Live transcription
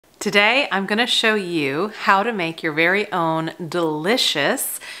Today, I'm gonna show you how to make your very own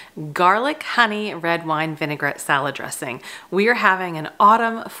delicious garlic honey red wine vinaigrette salad dressing. We are having an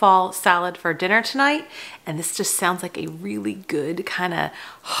autumn fall salad for dinner tonight, and this just sounds like a really good kind of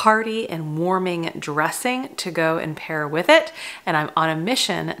hearty and warming dressing to go and pair with it. And I'm on a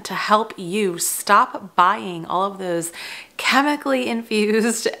mission to help you stop buying all of those chemically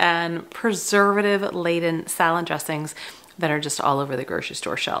infused and preservative laden salad dressings that are just all over the grocery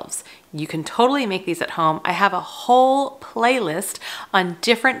store shelves. You can totally make these at home. I have a whole playlist on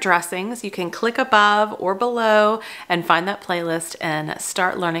different dressings. You can click above or below and find that playlist and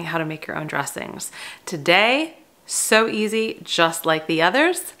start learning how to make your own dressings. Today, so easy, just like the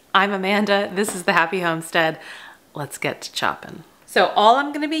others. I'm Amanda, this is the Happy Homestead. Let's get to chopping. So all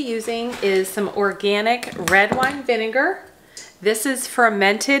I'm gonna be using is some organic red wine vinegar. This is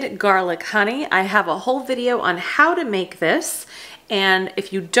fermented garlic honey. I have a whole video on how to make this. And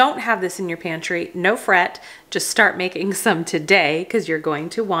if you don't have this in your pantry, no fret, just start making some today because you're going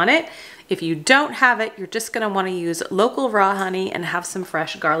to want it. If you don't have it, you're just gonna wanna use local raw honey and have some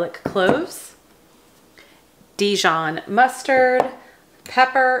fresh garlic cloves, Dijon mustard,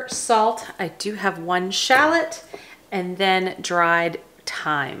 pepper, salt. I do have one shallot, and then dried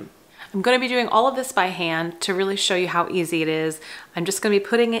thyme. I'm going to be doing all of this by hand to really show you how easy it is. I'm just going to be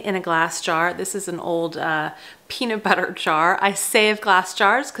putting it in a glass jar. This is an old peanut butter jar. I save glass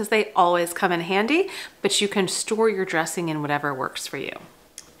jars because they always come in handy, but you can store your dressing in whatever works for you.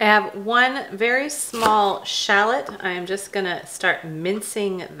 I have one very small shallot. I am just going to start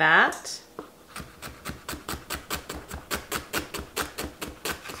mincing that.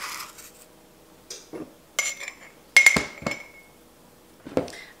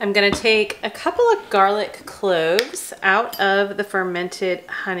 I'm gonna take a couple of garlic cloves out of the fermented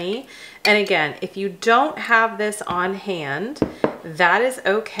honey. And again, if you don't have this on hand, that is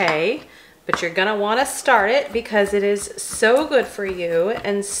okay, but you're gonna wanna start it because it is so good for you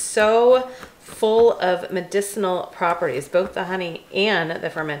and so full of medicinal properties, both the honey and the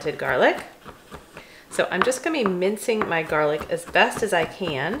fermented garlic. So I'm just gonna be mincing my garlic as best as I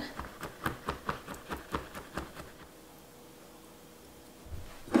can.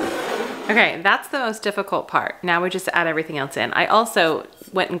 Okay, that's the most difficult part. Now we just add everything else in. I also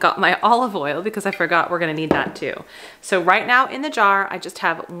went and got my olive oil because I forgot we're gonna need that too. So right now in the jar, I just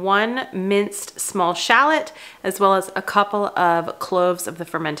have one minced small shallot as well as a couple of cloves of the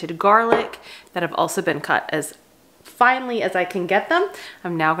fermented garlic that have also been cut as finely as I can get them.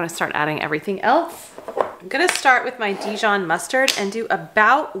 I'm now gonna start adding everything else. I'm gonna start with my Dijon mustard and do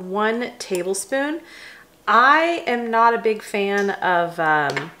about 1 tablespoon. I am not a big fan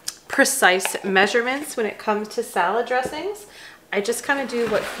of precise measurements when it comes to salad dressings. I just kind of do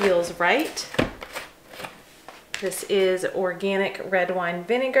what feels right. This is organic red wine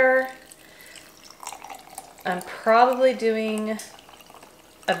vinegar. I'm probably doing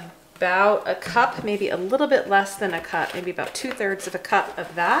about a cup, maybe a little bit less than a cup, maybe about 2/3 of a cup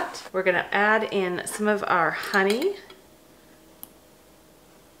of that. We're gonna add in some of our honey.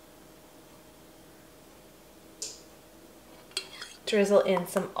 Drizzle in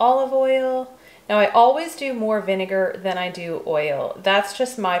some olive oil. Now I always do more vinegar than I do oil. That's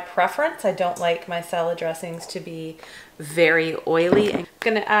just my preference. I don't like my salad dressings to be very oily. I'm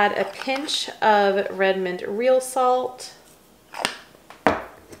gonna add a pinch of Redmond real salt,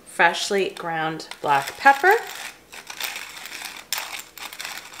 freshly ground black pepper,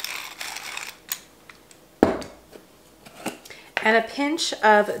 and a pinch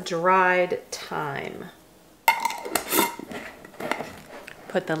of dried thyme.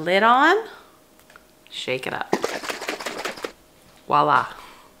 Put the lid on, shake it up. Voila.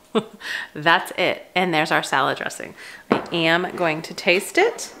 That's it. And there's our salad dressing. I am going to taste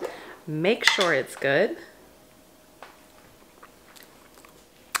it. Make sure it's good.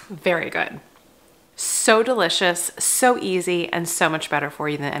 Very good. So delicious, so easy, and so much better for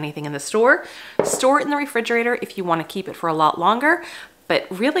you than anything in the store. Store it in the refrigerator if you want to keep it for a lot longer. But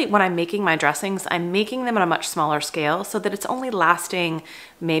really, when I'm making my dressings, I'm making them on a much smaller scale so that it's only lasting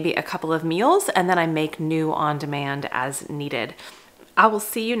maybe a couple of meals, and then I make new on demand as needed. I will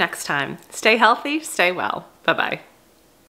see you next time. Stay healthy, stay well. Bye-bye.